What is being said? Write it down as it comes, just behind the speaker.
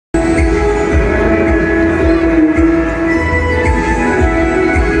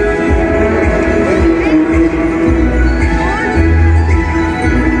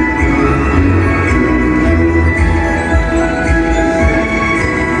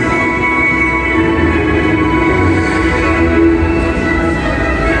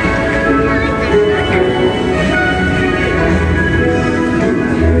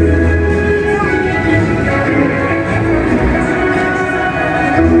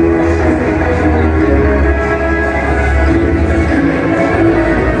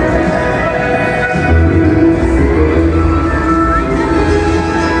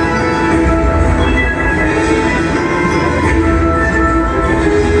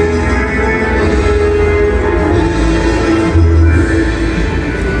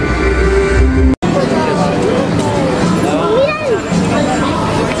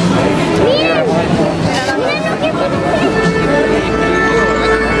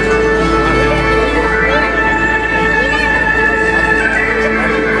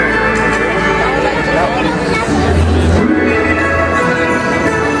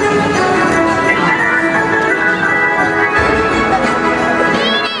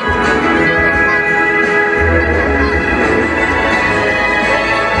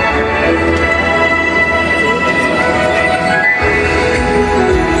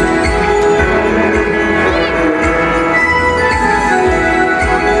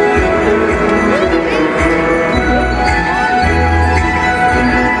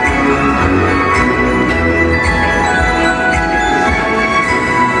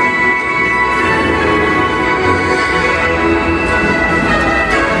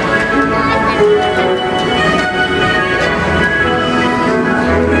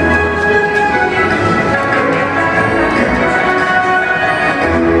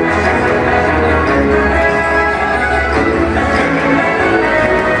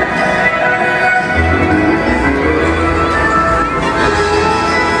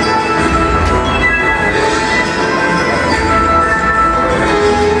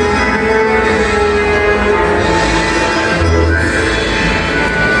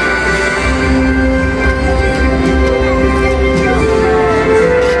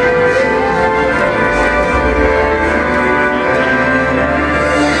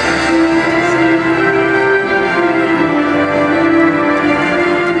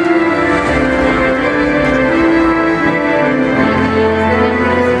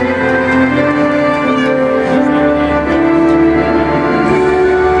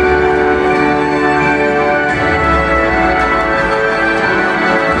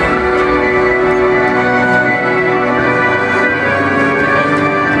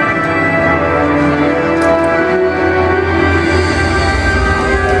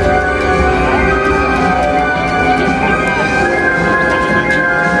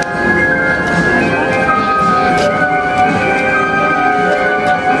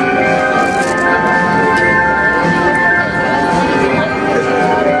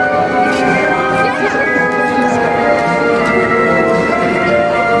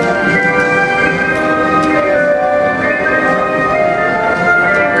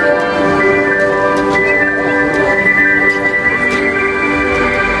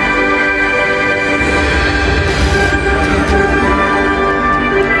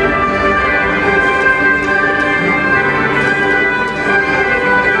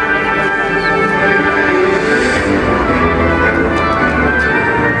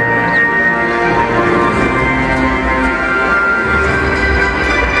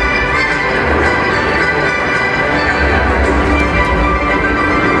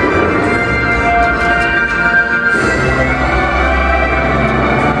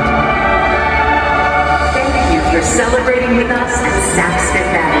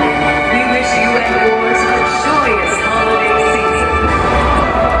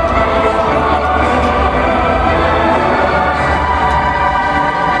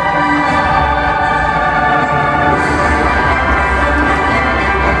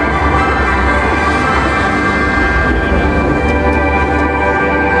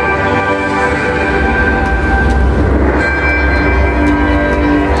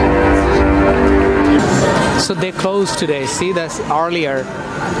closed today. See, that's earlier.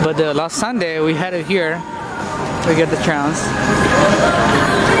 But the last Sunday we had it here. We get the chance.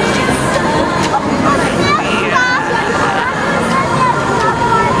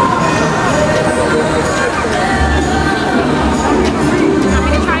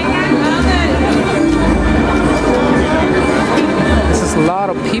 There's a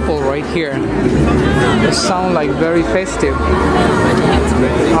lot of people right here. It sounds like very festive.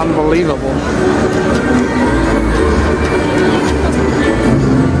 Unbelievable.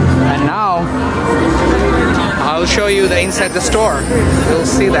 And now I'll show you the inside the store. You'll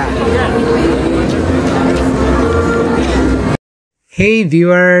see that. Hey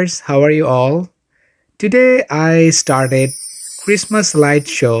viewers, how are you all? Today I started Christmas light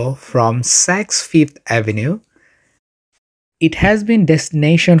show from Saks Fifth Avenue. It has been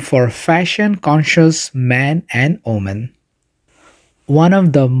destination for fashion conscious men and women. One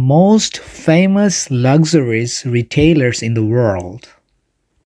of the most famous luxuries retailers in the world,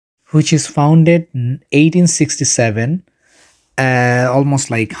 which is founded in 1867, almost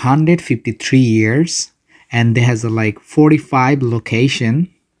like 153 years, and they has like 45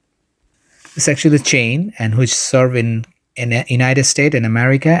 location. It's actually a chain and which serve in United States and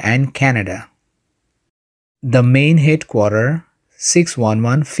America and Canada. The main headquarters,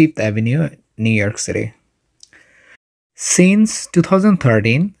 611 Fifth Avenue, New York City. Since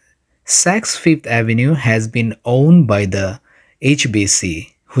 2013, Saks Fifth Avenue has been owned by the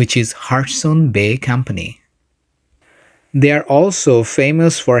HBC, which is Hudson Bay Company. They are also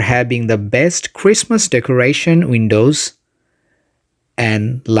famous for having the best Christmas decoration windows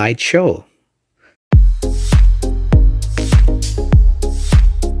and light show.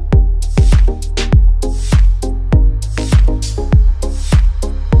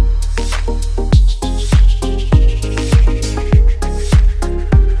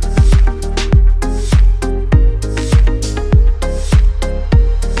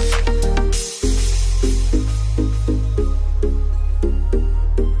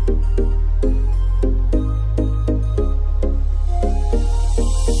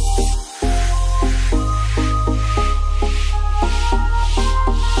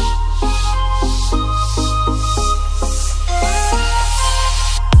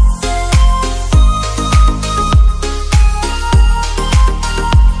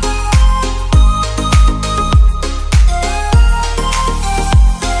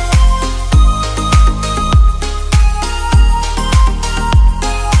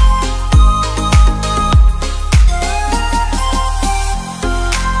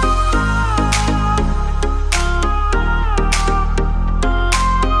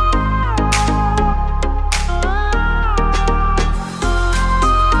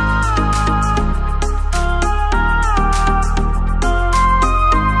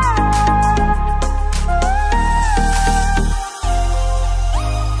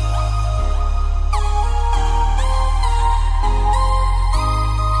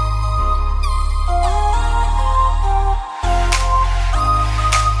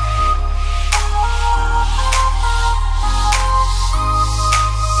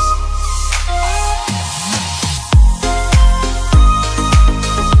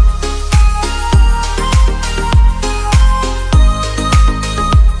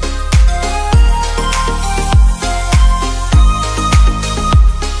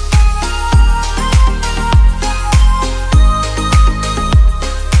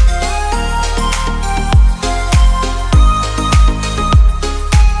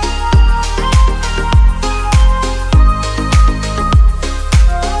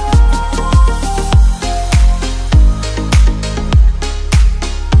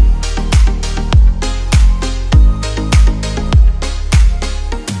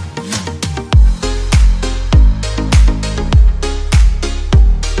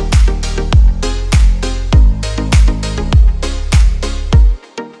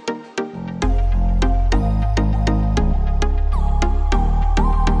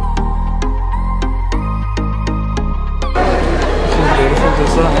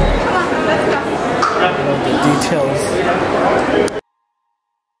 Details.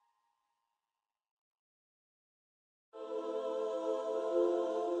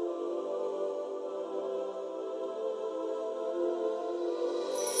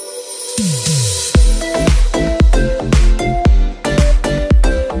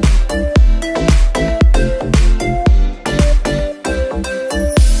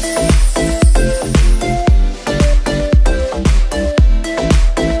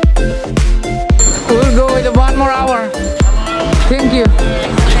 One more hour. Thank you.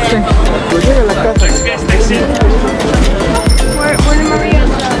 Where's Maria?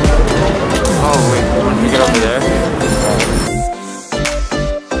 Oh wait, you want to get over there?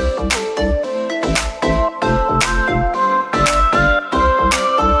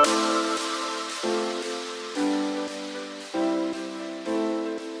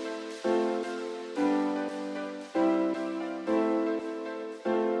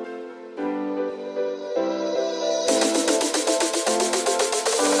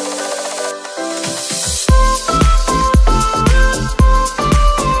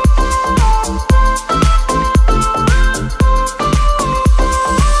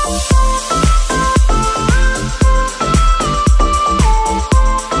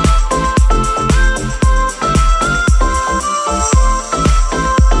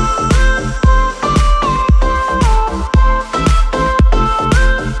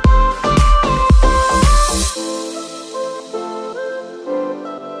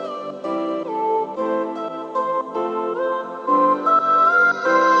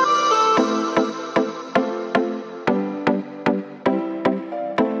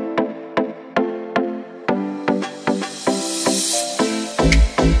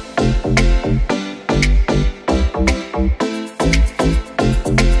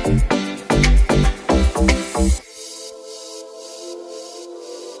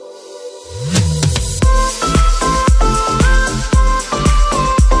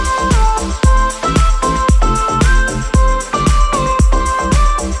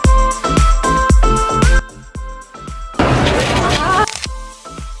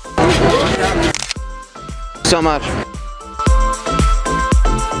 so much.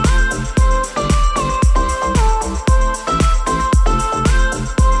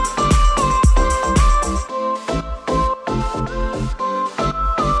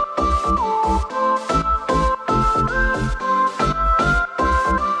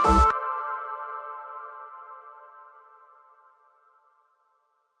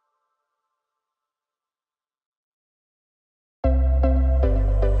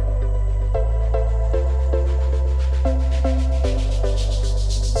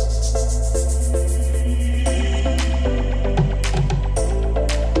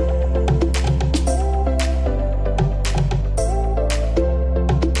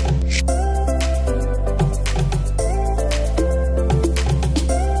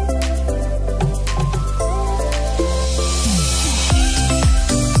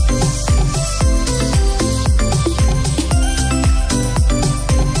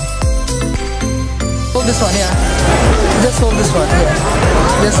 Hold this one, yeah. Just hold this one, yeah.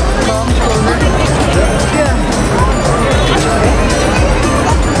 Just come, hold it. Yeah.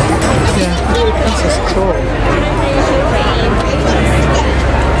 Yeah, this is cool.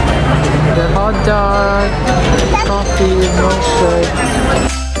 The hot dog, coffee, milkshake.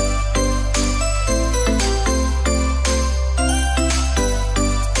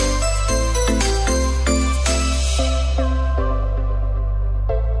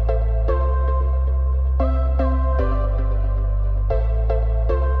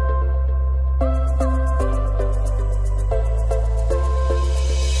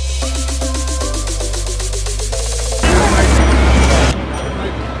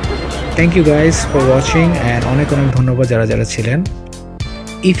 Thank you guys for watching and অনেক ধন্যবাদ যারা যারা ছিলেন.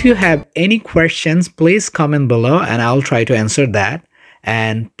 If you have any questions, please comment below and I'll try to answer that.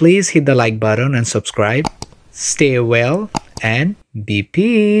 And please hit the like button and subscribe. Stay well and be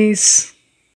peace.